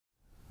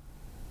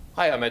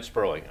Hi, I'm Ed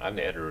Sperling. I'm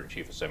the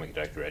editor-in-chief of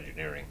Semiconductor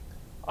Engineering.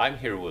 I'm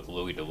here with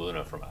Louie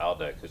from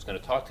Aldec, who's going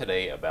to talk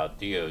today about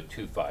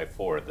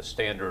DO-254, the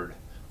standard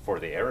for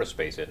the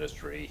aerospace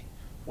industry,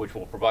 which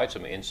will provide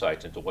some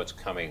insights into what's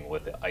coming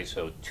with the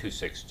ISO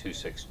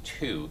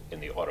 26262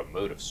 in the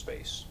automotive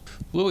space.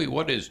 Louie,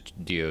 what is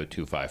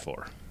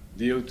DO-254?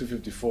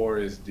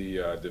 DO-254 is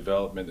the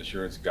development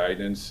assurance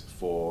guidance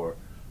for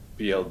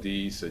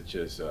PLDs such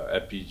as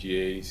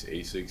FPGAs,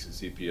 ASICs,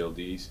 and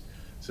CPLDs.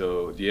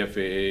 So the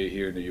FAA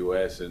here in the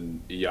US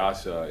and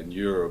EASA in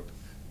Europe,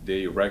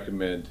 they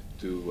recommend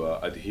to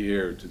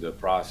adhere to the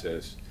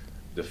process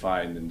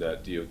defined in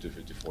that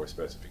DO-254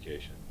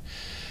 specification.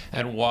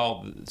 And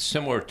while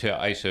similar to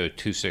ISO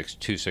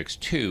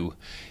 26262,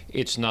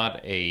 it's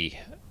not a,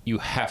 you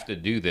have to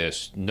do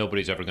this,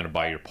 nobody's ever going to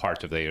buy your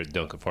parts if they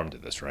don't conform to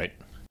this, right?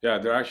 Yeah,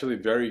 they're actually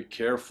very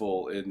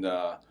careful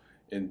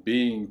in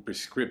being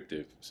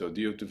prescriptive. So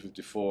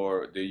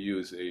DO-254, they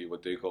use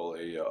what they call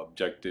a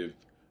objective-based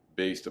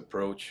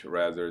approach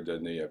rather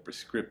than a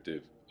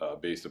prescriptive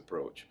based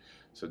approach.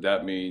 So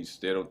that means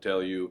they don't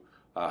tell you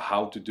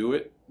how to do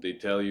it. They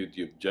tell you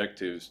the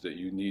objectives that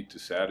you need to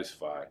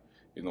satisfy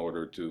in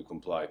order to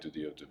comply to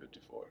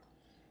DO-254.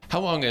 How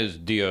long has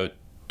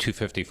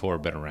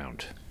DO-254 been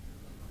around?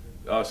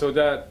 So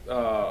that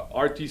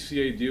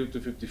RTCA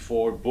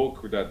DO-254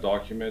 book, or that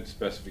document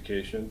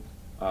specification,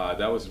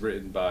 that was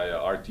written by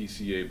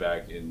RTCA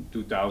back in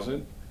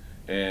 2000,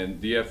 and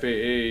the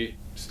FAA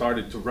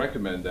started to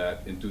recommend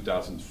that in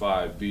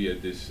 2005 via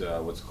this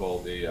what's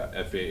called a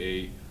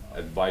FAA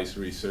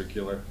Advisory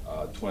Circular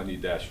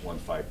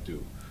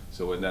 20-152.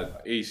 So when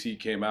that AC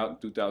came out in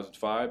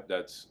 2005,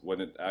 that's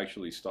when it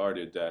actually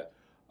started that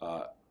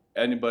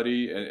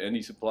anybody,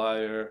 any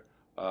supplier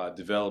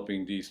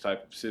developing these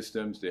type of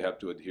systems, they have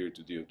to adhere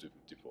to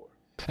DO-254.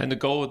 And the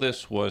goal of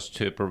this was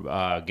to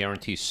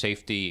guarantee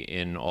safety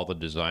in all the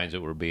designs that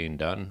were being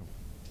done?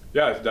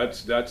 Yeah,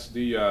 that's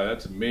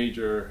a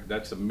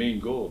main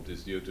goal of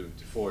this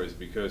DO-254, is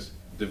because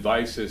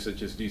devices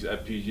such as these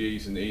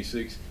FPGAs and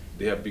ASICs,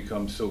 they have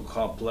become so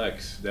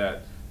complex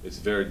that it's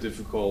very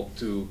difficult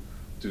to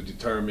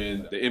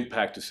determine the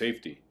impact to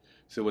safety.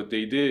 So what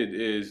they did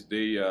is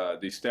they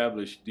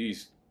established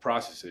these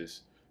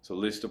processes, so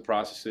list of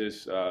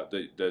processes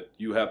that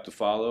you have to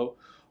follow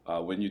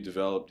when you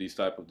develop these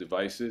type of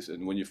devices,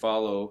 and when you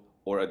follow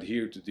or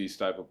adhere to these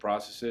type of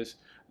processes,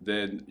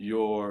 then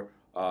your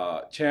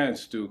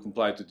chance to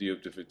comply to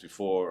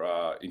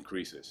DO-254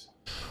 increases.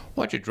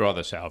 Why don't you draw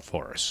this out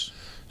for us?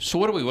 So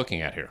what are we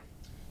looking at here?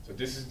 So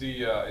this is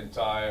the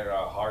entire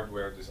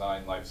hardware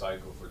design life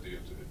cycle for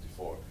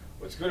DO-254.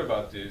 What's good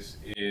about this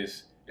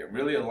is it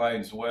really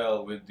aligns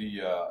well with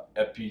the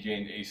FPGA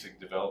and ASIC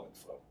development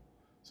flow.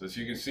 So as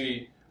you can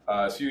see,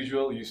 as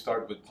usual, you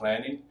start with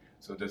planning.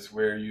 So that's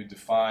where you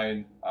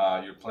define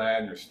your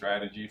plan, your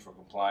strategy for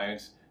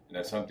compliance, and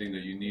that's something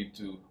that you need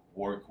to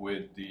work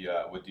with the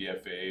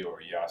FAA or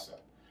EASA.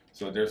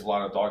 So there's a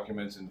lot of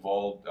documents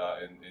involved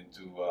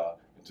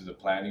into the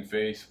planning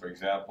phase. For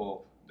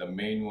example, the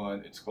main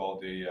one, it's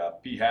called a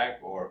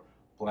PHAC, or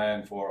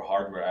Plan for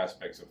Hardware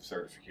Aspects of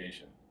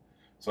Certification.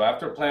 So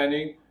after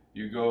planning,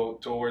 you go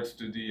towards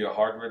to the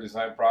hardware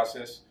design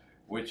process,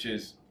 which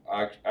is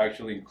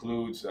actually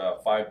includes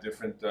 5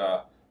 different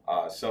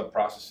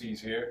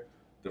sub-processes here.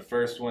 The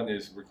first one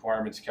is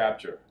requirements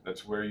capture.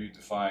 That's where you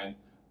define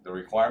the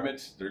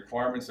requirements. The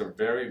requirements are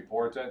very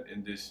important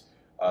in this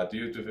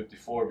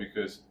DO-254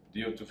 because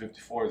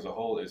DO-254 as a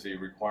whole is a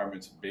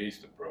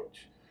requirements-based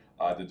approach.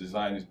 The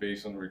design is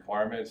based on the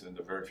requirements, and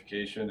the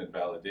verification and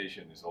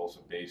validation is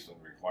also based on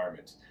the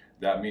requirements.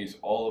 That means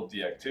all of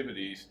the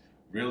activities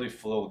really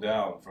flow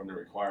down from the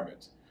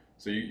requirements.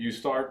 So you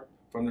start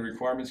from the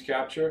requirements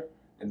capture,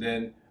 and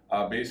then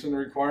based on the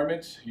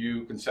requirements,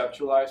 you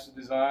conceptualize the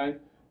design,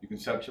 you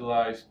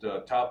conceptualize the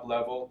top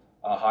level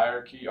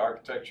hierarchy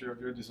architecture of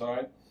your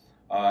design,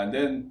 and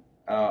then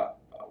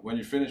when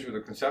you finish with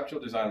the conceptual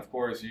design, of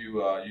course,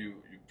 you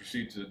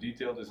proceed to the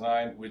detailed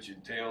design, which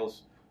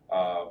entails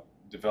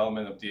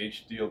development of the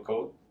HDL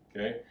code.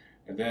 Okay,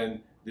 and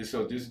then this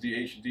is the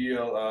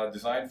HDL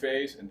design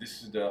phase, and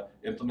this is the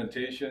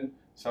implementation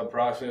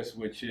sub-process,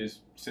 which is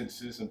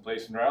synthesis and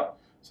place and route.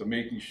 So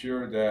making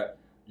sure that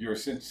your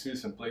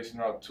synthesis and place and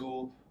route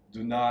tool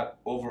do not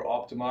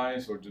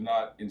over-optimize or do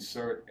not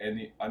insert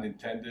any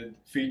unintended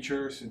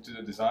features into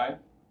the design.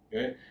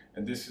 Okay,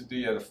 and this is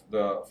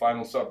the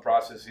final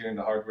sub-process here in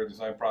the hardware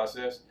design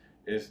process,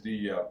 is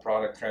the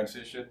product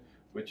transition,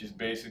 which is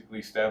basically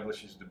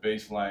establishes the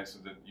baseline so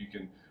that you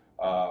can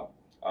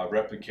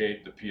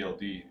replicate the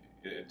PLD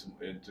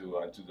into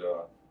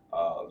the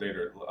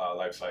later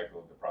life cycle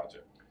of the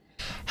project.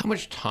 How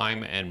much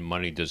time and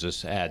money does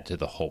this add to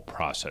the whole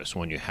process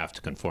when you have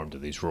to conform to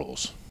these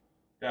rules?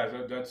 Yeah,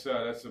 so that's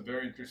a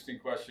very interesting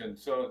question.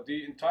 So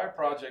the entire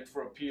project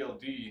for a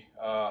PLD,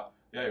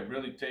 yeah, it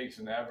really takes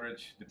an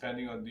average,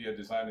 depending on the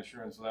design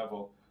assurance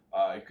level,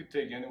 it could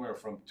take anywhere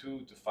from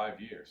 2 to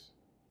 5 years.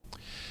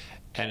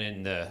 And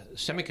in the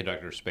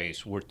semiconductor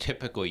space, we're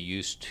typically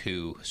used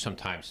to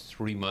sometimes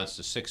 3 months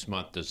to 6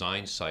 month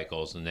design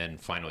cycles and then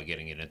finally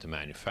getting it into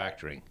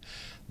manufacturing.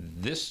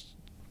 This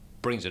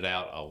brings it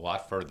out a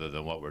lot further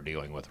than what we're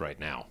dealing with right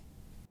now.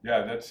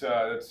 Yeah, that's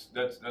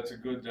a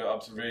good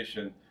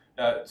observation.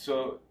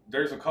 So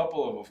there's a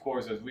couple of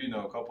course, as we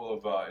know, a couple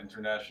of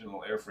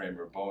international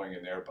airframer, Boeing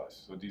and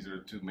Airbus. So these are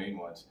the two main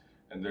ones,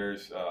 and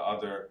there's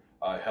other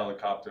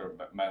helicopter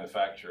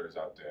manufacturers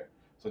out there.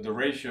 So the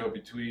ratio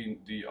between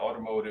the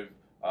automotive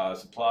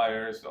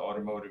suppliers, the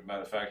automotive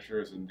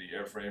manufacturers, and the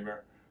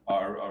airframer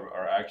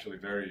are actually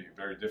very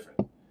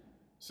different.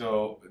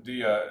 So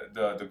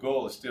the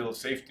goal is still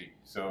safety.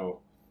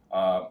 So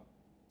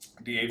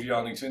the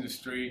avionics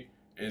industry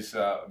is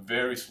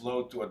very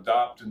slow to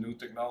adopt to new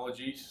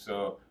technologies.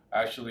 So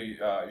actually,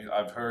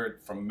 I've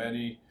heard from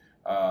many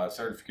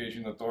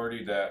certification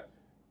authority that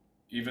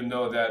even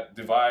though that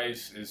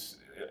device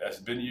has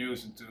been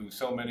used into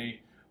so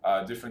many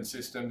different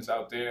systems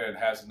out there and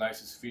has the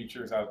nicest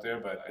features out there,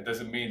 but it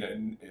doesn't mean that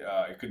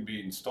it could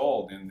be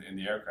installed in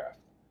the aircraft.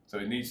 So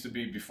it needs to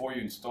be, before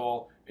you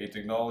install a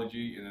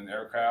technology in an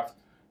aircraft,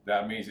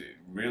 that means it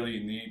really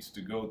needs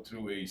to go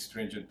through a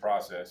stringent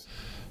process.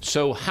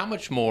 So how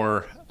much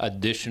more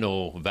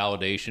additional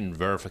validation,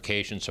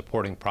 verification,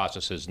 supporting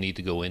processes need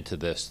to go into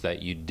this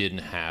that you didn't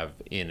have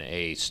in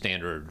a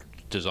standard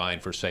design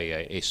for, say,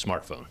 a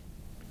smartphone?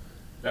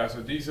 Yeah,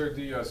 so these are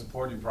the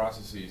supporting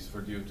processes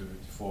for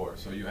DO-254.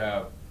 So you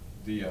have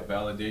the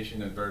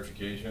validation and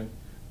verification,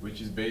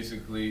 which is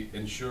basically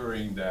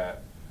ensuring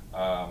that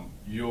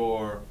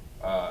your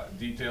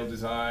detailed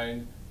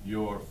design,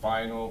 your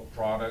final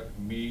product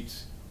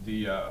meets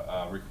the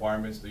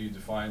requirements that you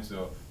define.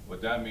 So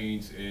what that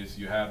means is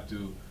you have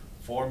to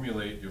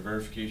formulate your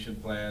verification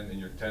plan and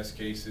your test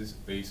cases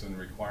based on the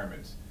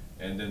requirements.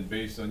 And then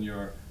based on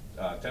your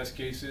test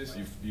cases,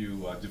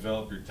 you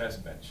develop your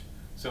test bench.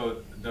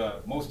 So the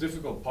most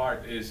difficult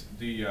part is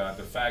the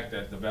fact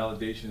that the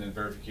validation and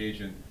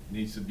verification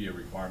needs to be a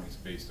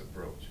requirements-based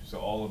approach. So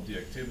all of the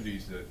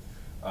activities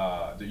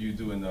that you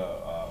do in the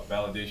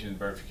validation and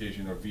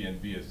verification, or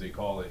V&V as they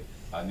call it,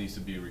 needs to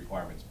be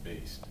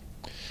requirements-based.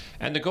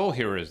 And the goal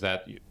here is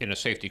that in a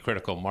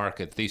safety-critical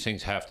market, these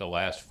things have to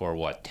last for,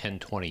 what, 10,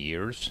 20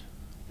 years?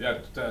 Yeah,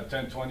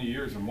 10, 20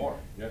 years or more,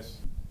 yes.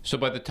 So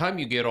by the time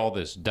you get all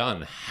this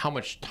done, how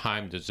much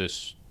time does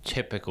this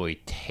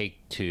typically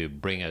take to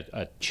bring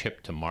a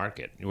chip to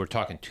market? We're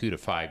talking 2 to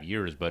 5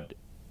 years, but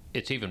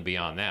it's even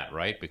beyond that,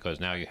 right? Because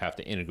now you have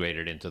to integrate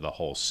it into the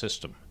whole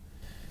system.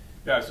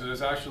 Yeah, so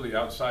that's actually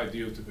outside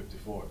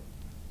DO-254.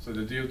 So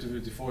the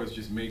DO-254 is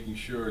just making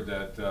sure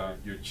that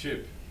your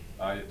chip,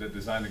 the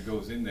design that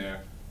goes in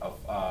there,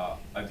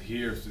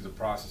 adheres to the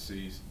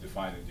processes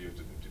defined in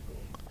DO-254.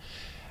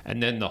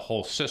 And then the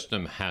whole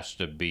system has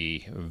to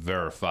be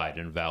verified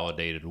and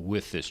validated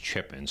with this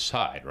chip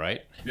inside,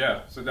 right?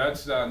 Yeah, so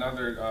that's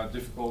another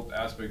difficult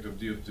aspect of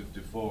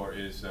DO-254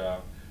 is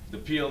the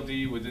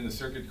PLD within the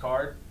circuit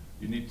card.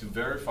 You need to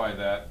verify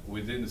that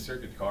within the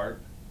circuit card,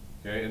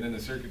 okay? And then the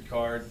circuit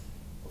card,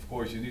 of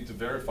course, you need to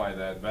verify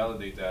that,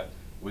 validate that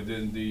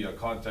within the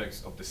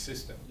context of the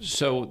system.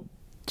 So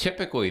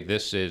typically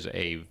this is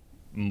a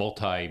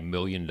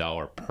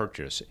multi-million-dollar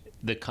purchase.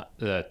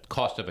 The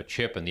cost of a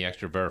chip and the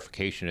extra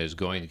verification is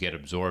going to get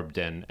absorbed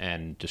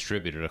and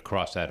distributed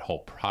across that whole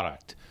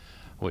product,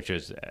 which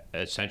is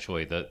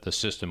essentially the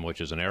system,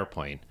 which is an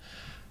airplane.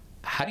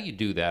 How do you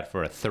do that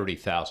for a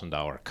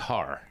 $30,000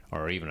 car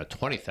or even a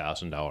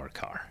 $20,000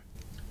 car?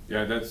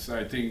 Yeah,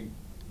 I think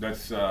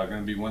that's going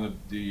to be one of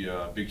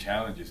the big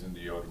challenges in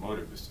the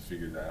automotive, is to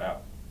figure that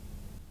out.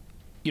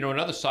 You know,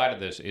 another side of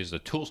this is the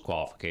tools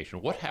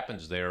qualification. What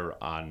happens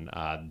there on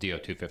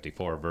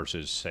DO-254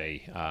 versus,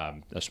 say,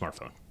 a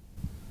smartphone?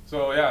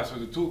 So yeah, so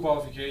the tool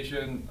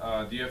qualification,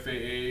 the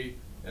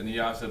FAA and the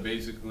EASA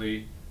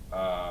basically,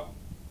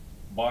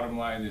 bottom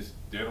line is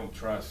they don't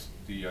trust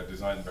the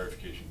design and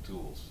verification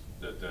tools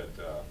that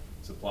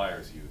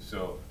suppliers use.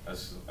 So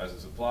as a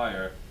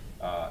supplier,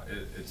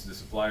 it's the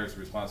supplier's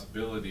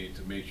responsibility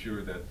to make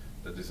sure that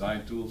the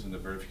design tools and the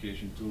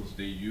verification tools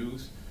they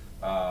use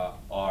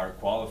are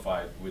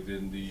qualified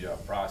within the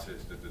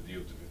process that the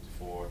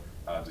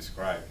DO-254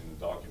 described in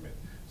the document.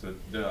 So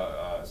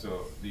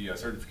the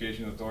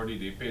certification authority,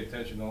 they pay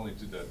attention only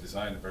to the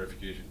design and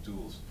verification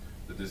tools.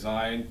 The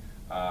design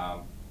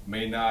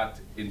may not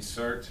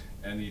insert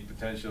any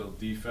potential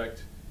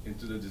defect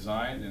into the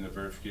design, and the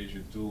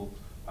verification tool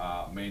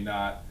may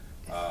not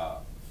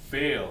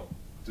fail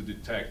to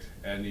detect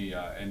any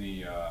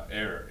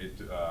error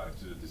into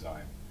the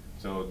design.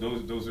 So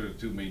those are the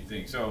two main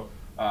things. So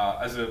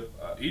as a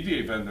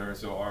EDA vendor,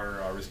 so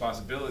our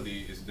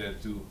responsibility is then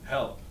to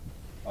help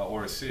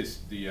or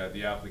assist the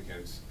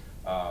applicants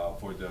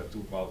for the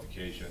tool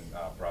qualification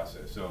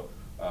process. So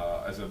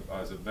as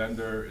a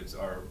vendor, it's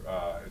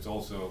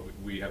also,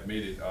 we have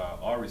made it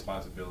our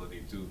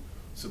responsibility to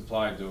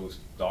supply those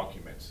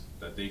documents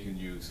that they can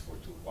use for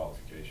tool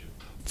qualification.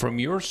 From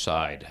your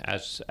side,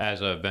 as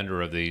a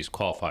vendor of these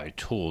qualified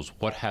tools,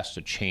 what has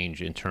to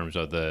change in terms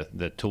of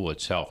the tool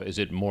itself? Is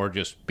it more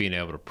just being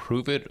able to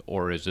prove it,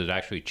 or is it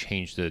actually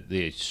change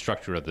the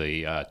structure of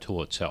the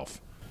tool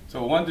itself?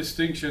 So one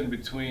distinction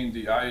between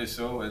the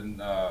ISO and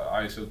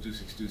ISO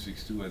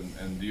 26262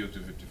 and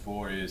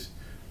DO-254 is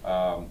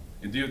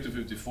in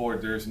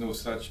DO-254 there's no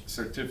such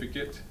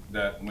certificate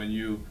that when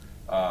you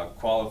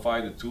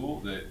qualify the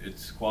tool that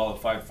it's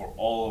qualified for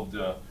all of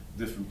the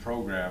different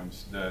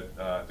programs that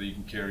you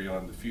can carry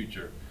on in the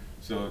future.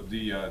 So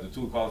the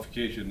tool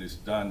qualification is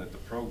done at the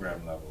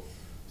program level.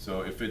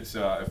 So if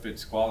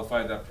it's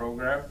qualified that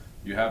program,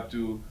 you have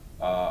to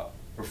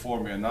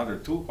perform another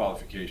tool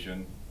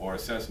qualification or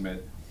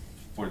assessment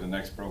for the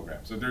next program.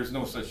 So there's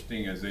no such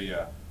thing as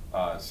a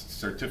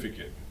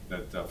certificate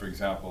that, for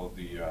example,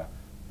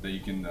 that you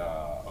can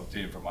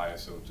obtain from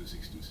ISO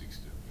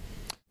 26262.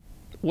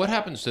 What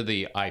happens to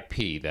the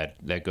IP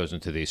that goes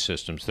into these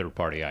systems,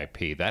 third-party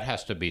IP? That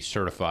has to be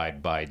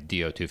certified by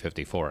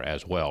DO-254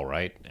 as well,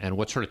 right? And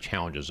what sort of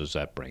challenges does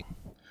that bring?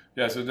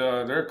 Yeah, so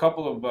there are a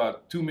couple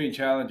of two main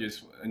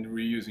challenges in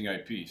reusing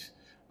IPs.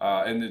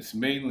 And it's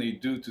mainly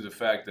due to the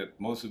fact that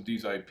most of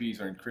these IPs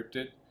are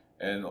encrypted,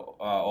 and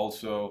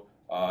also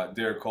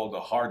they're called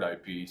the hard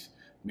IPs,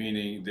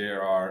 meaning they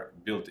are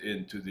built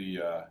into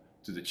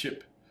the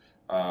chip.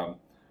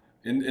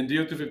 In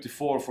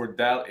DO-254 for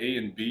DAL A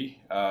and B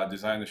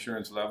design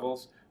assurance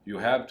levels, you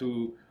have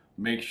to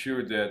make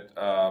sure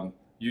that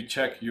you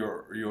check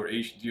your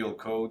HDL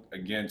code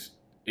against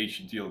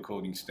HDL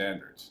coding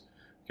standards.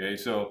 Okay,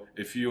 so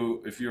if you're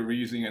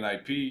reusing an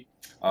IP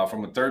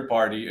from a third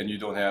party and you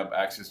don't have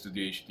access to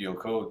the HDL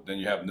code, then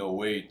you have no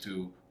way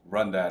to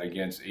run that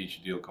against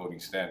HDL coding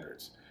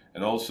standards.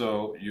 And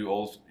also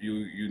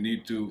you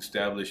need to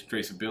establish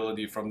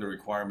traceability from the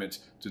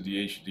requirements to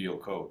the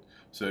HDL code.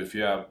 So if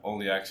you have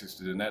only access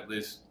to the net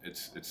list,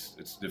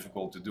 it's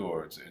difficult to do,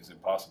 or it's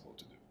impossible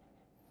to do.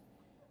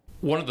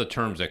 One of the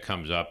terms that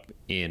comes up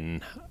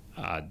in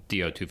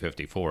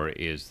DO-254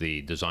 is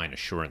the design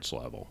assurance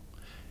level.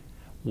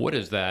 What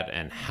is that,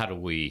 and how do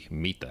we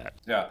meet that?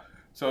 Yeah,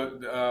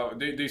 so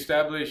they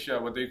establish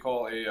what they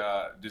call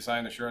a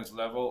design assurance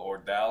level, or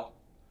DAL.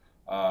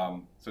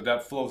 So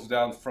that flows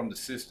down from the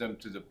system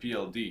to the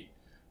PLD.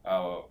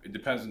 It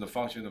depends on the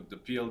function of the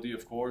PLD,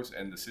 of course,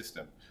 and the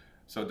system.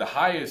 So the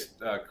highest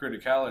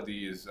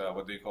criticality is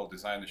what they call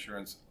design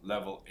assurance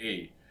level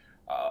A.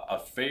 A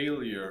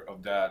failure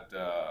of that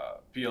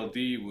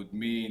PLD would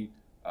mean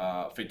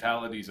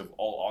fatalities of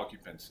all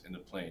occupants in the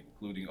plane,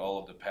 including all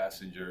of the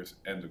passengers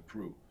and the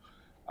crew.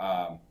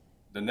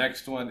 The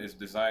next one is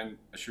design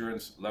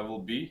assurance level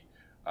B.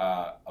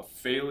 A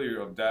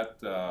failure of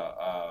that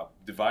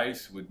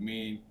device would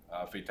mean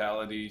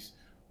fatalities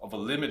of a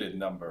limited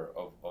number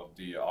of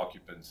the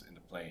occupants in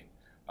the plane.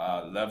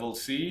 Level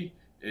C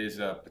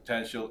is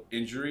potential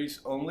injuries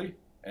only,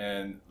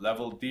 and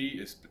level D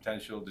is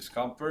potential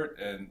discomfort,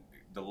 and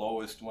the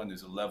lowest one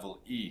is a level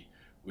E,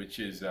 which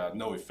is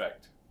no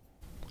effect.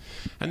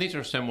 And these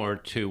are similar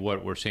to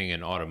what we're seeing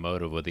in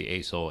automotive with the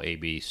ASIL A,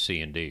 B,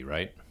 C, and D,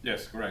 right?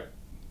 Yes, correct.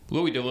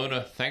 Louie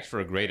DeLuna, thanks for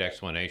a great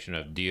explanation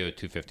of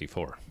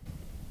DO-254.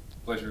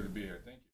 Pleasure to be here.